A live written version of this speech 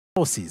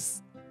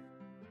mitosis.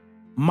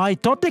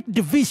 Mitotic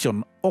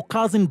division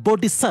occurs in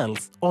body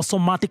cells or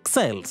somatic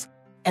cells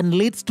and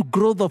leads to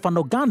growth of an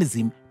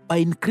organism by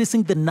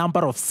increasing the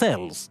number of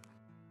cells.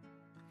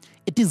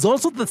 It is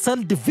also the cell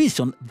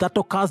division that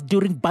occurs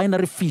during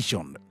binary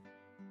fission.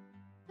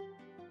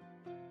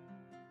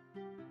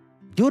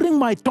 During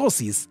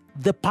mitosis,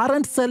 the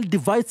parent cell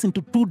divides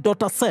into two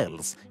daughter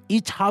cells,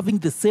 each having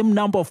the same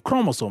number of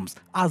chromosomes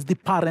as the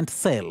parent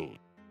cell.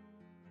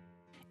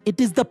 It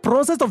is the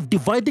process of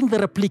dividing the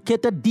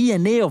replicated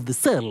DNA of the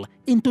cell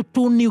into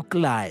two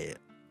nuclei.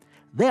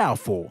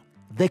 Therefore,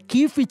 the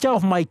key feature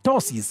of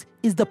mitosis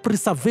is the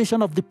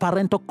preservation of the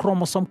parental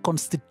chromosome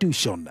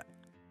constitution.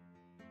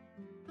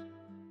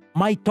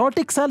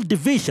 Mitotic cell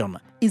division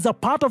is a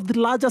part of the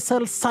larger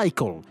cell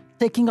cycle,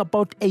 taking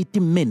about 80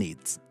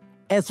 minutes.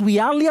 As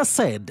we earlier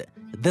said,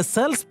 the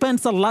cell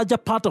spends a larger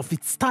part of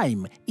its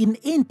time in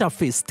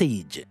interphase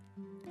stage.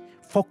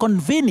 For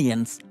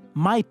convenience,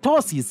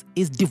 mitosis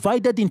is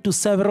divided into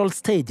several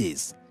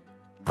stages: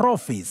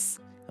 prophase,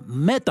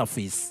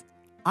 metaphase,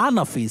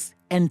 anaphase,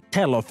 and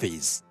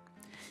telophase.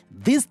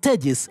 These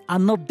stages are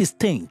not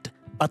distinct,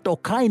 but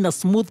occur in a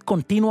smooth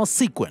continuous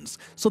sequence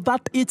so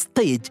that each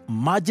stage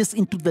merges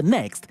into the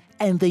next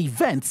and the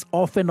events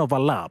often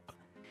overlap.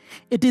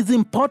 It is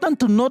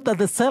important to note that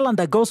the cell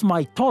undergoes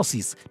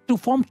mitosis to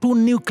form two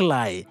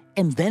nuclei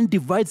and then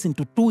divides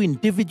into two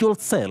individual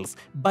cells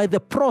by the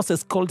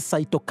process called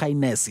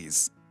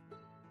cytokinesis.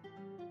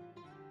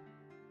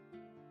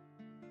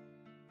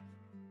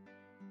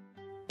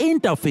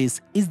 Interphase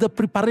is the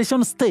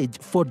preparation stage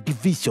for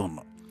division.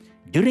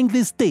 During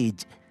this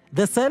stage,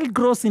 the cell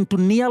grows into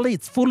nearly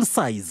its full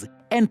size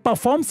and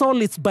performs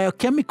all its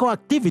biochemical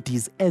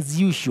activities as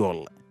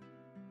usual.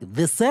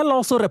 The cell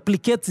also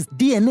replicates its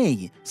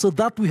DNA so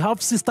that we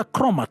have sister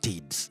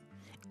chromatids.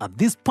 At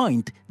this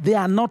point, they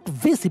are not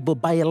visible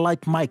by a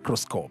light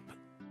microscope.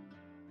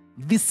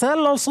 The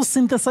cell also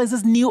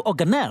synthesizes new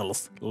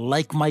organelles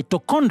like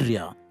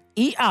mitochondria,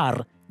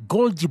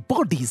 Golgi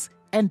bodies,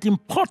 and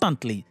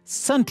importantly,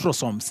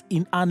 centrosomes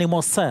in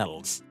animal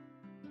cells.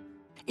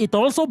 It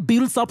also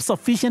builds up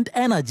sufficient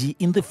energy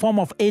in the form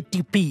of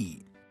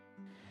ATP.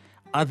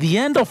 At the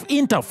end of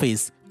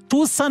interphase,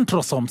 two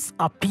centrosomes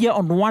appear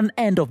on one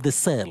end of the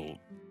cell.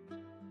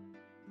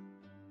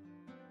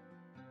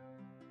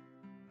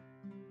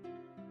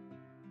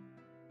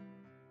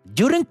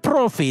 During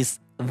prophase,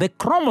 the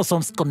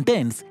chromosomes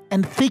condense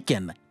and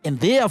thicken, and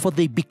therefore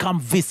they become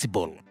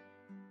visible.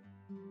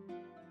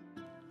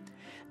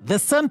 The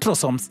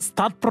centrosomes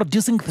start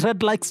producing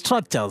thread-like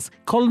structures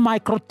called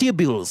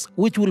microtubules,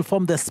 which will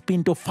form the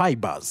spindle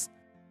fibres.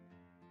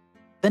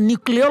 The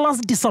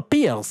nucleolus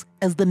disappears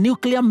as the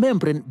nuclear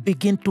membrane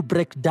begins to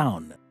break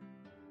down.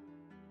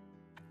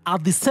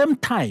 At the same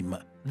time,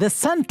 the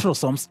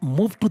centrosomes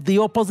move to the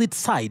opposite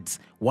sides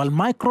while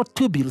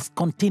microtubules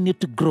continue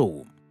to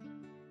grow.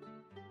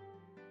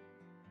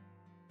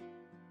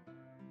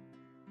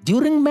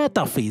 During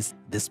metaphase,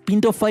 the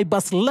spindle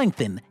fibers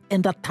lengthen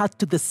and attach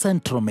to the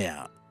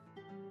centromere.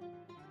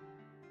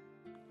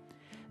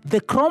 The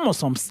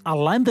chromosomes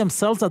align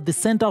themselves at the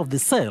center of the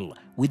cell,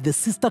 with the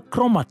sister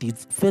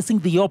chromatids facing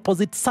the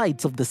opposite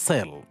sides of the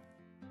cell.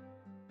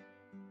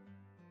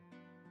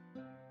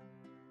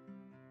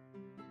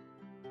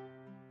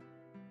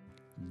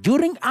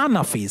 During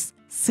anaphase,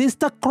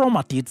 sister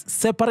chromatids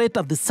separate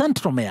at the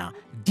centromere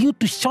due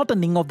to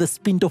shortening of the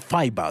spindle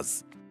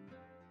fibers.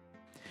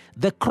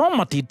 The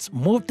chromatids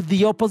move to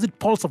the opposite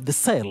poles of the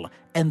cell,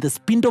 and the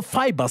spindle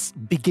fibers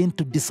begin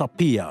to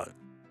disappear.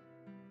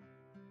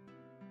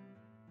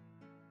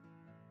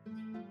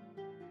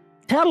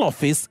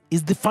 Telophase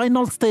is the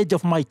final stage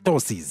of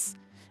mitosis.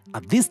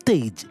 At this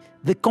stage,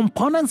 the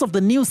components of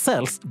the new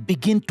cells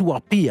begin to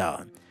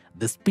appear.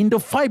 The spindle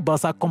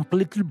fibers are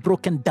completely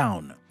broken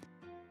down.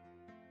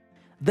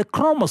 The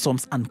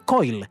chromosomes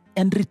uncoil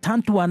and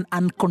return to an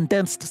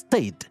uncondensed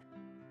state.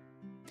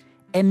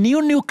 A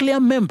new nuclear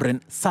membrane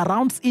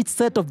surrounds each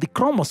set of the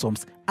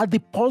chromosomes at the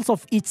poles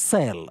of each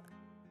cell.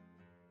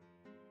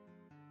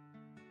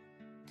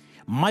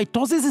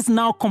 Mitosis is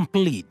now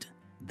complete.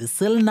 The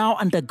cell now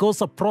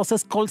undergoes a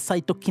process called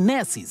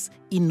cytokinesis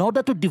in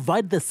order to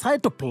divide the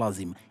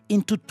cytoplasm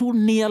into two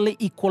nearly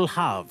equal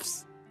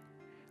halves.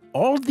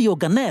 All the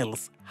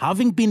organelles,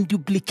 having been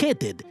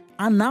duplicated,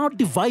 are now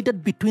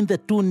divided between the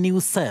two new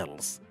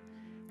cells.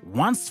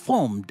 Once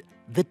formed,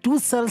 the two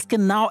cells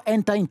can now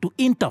enter into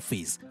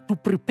interphase to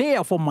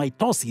prepare for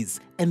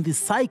mitosis, and the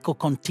cycle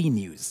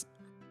continues.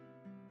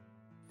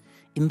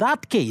 In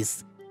that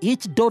case,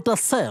 each daughter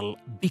cell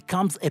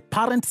becomes a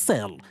parent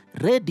cell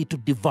ready to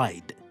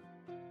divide.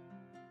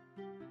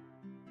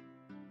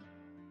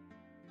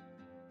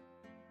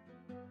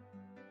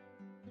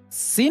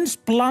 Since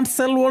plant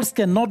cell walls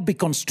cannot be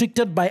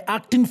constricted by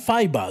actin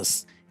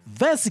fibers,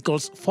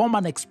 vesicles form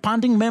an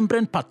expanding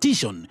membrane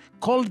partition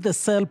called the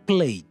cell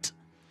plate.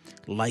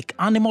 Like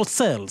animal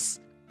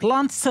cells,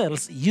 plant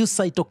cells use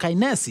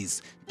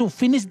cytokinesis to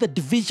finish the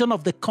division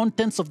of the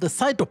contents of the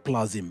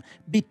cytoplasm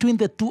between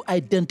the two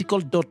identical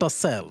daughter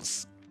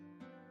cells.